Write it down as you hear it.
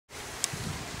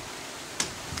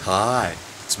Hi,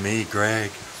 it's me, Greg.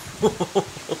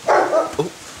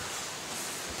 Oh,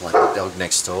 like the dog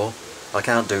next door. I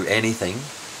can't do anything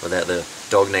without the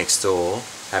dog next door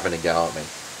having to go at me.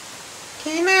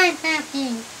 Can I have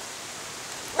you?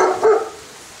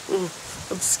 Oh,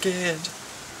 I'm scared.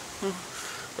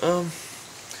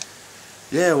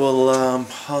 Yeah, well, I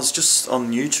was just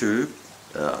on YouTube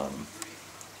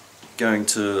going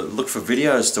to look for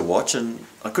videos to watch and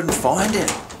I couldn't find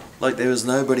it. Like there was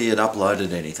nobody had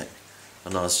uploaded anything.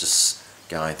 And I was just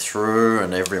going through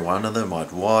and every one of them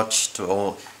I'd watched,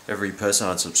 or every person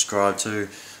I'd subscribed to,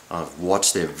 I've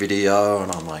watched their video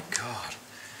and I'm like, God,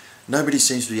 nobody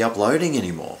seems to be uploading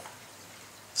anymore.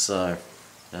 So,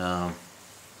 yeah,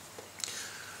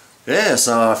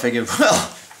 so I figured,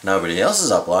 well, nobody else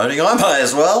is uploading, I may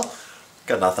as well.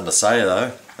 Got nothing to say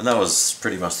though, and that was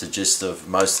pretty much the gist of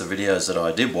most of the videos that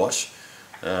I did watch,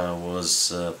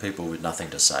 was people with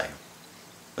nothing to say.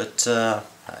 But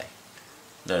hey,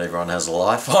 not everyone has a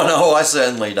life. I know I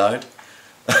certainly don't.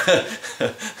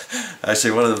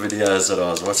 Actually, one of the videos that I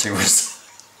was watching was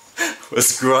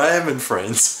Graham and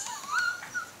friends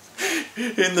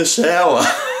in the shower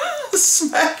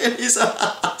smacking his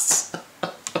ass.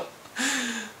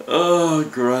 Oh,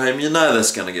 Graham, you know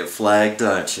that's going to get flagged,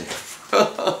 don't you?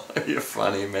 You're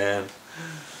funny, man.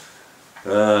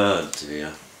 Oh,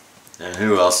 dear. And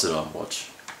who else did I watch?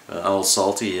 Old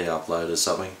Salty, he uploaded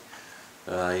something.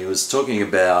 He was talking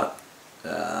about,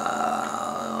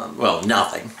 well,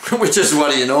 nothing, which is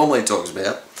what he normally talks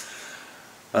about.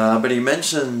 But he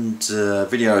mentioned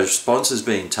video responses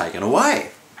being taken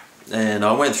away. And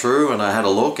I went through and I had a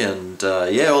look and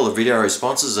yeah, all the video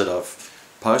responses that I've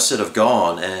posted have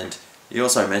gone, and he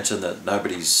also mentioned that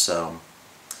nobody's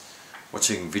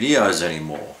watching videos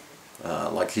anymore.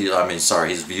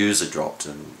 His views have dropped,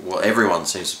 and well, everyone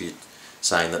seems to be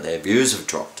saying that their views have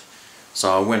dropped.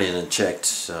 So I went in and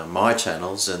checked my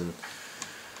channels, and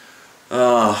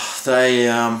I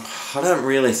don't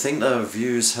really think the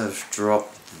views have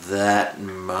dropped that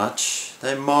much.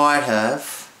 They might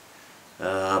have,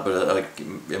 but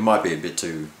it might be a bit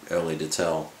too early to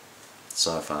tell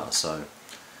so far. So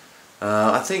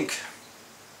I think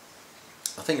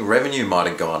revenue might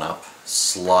have gone up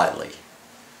slightly.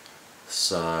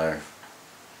 So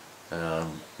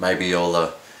maybe all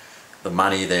the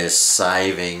money they're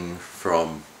saving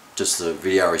from just the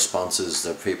video responses,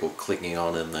 the people clicking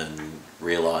on and then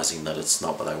realizing that it's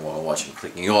not what they want to watch and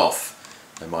clicking off,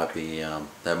 they might be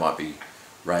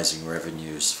raising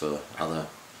revenues for other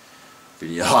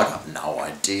video. I got no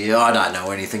idea. I don't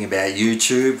know anything about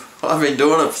YouTube. I've been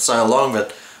doing it for so long,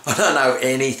 but I don't know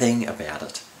anything about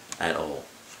it at all.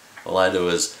 All I do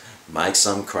is make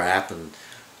some crap and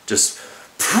just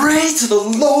pray to the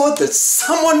Lord that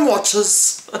someone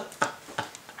watches.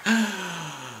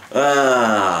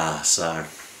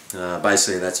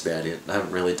 Basically that's about it. I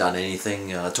haven't really done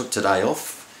anything. I took today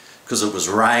off because it was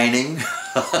raining.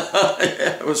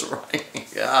 Yeah, it was raining.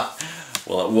 Yeah.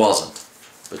 Well, it wasn't,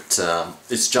 but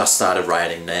it's just started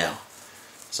raining now.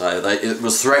 So it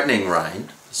was threatening rain.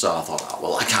 So I thought, oh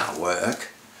well, I can't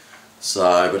work.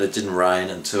 So, but it didn't rain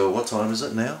until, what time is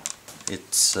it now?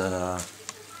 It's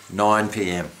 9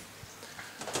 PM.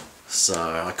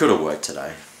 So I could have worked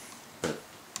today, but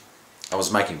I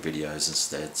was making videos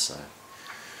instead. So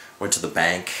went to the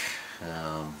bank.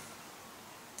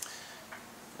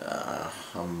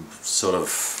 I'm sort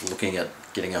of looking at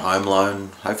getting a home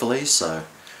loan, hopefully. So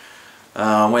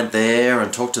I went there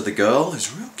and talked to the girl,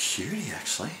 who's a real cutie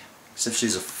actually, except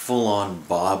she's a full-on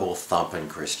Bible thumping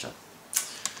Christian,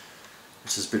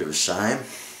 which is a bit of a shame.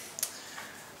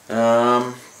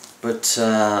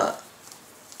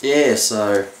 Yeah,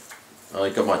 so I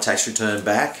got my tax return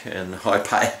back and I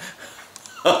pay.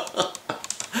 I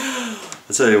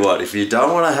tell you what, if you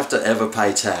don't want to have to ever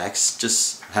pay tax,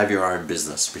 just have your own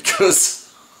business, because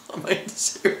I mean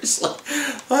seriously,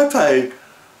 I pay,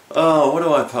 oh, what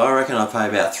do I pay? I reckon I pay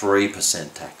about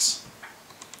 3% tax.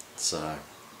 So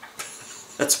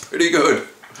that's pretty good.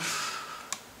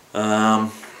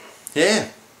 Yeah,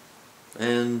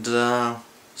 and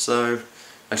so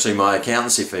actually my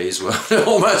accountancy fees were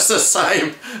almost the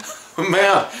same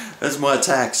amount as my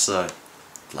tax, so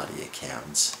bloody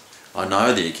accountants. I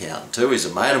know the accountant too, he's a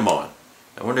mate of mine.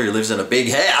 I wonder if he lives in a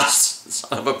big house,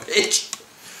 son of a bitch.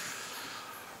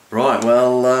 Right,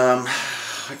 well,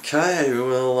 okay,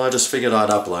 well I just figured I'd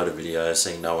upload a video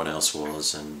seeing no one else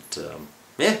was, and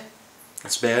yeah,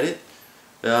 that's about it.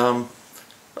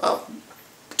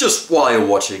 Just while you're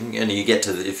watching and you get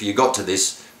to if you got to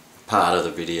this part of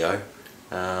the video,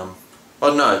 I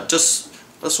don't know, just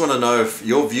want to know if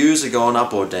your views have gone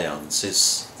up or down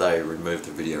since they removed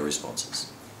the video responses.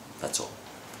 That's all.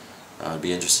 It'd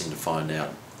be interesting to find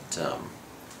out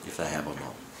if they have or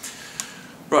not.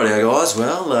 Rightio guys,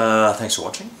 well thanks for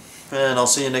watching, and I'll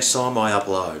see you next time I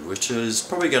upload, which is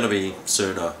probably going to be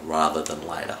sooner rather than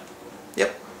later.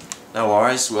 Yep, no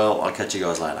worries, well I'll catch you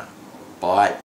guys later. Bye.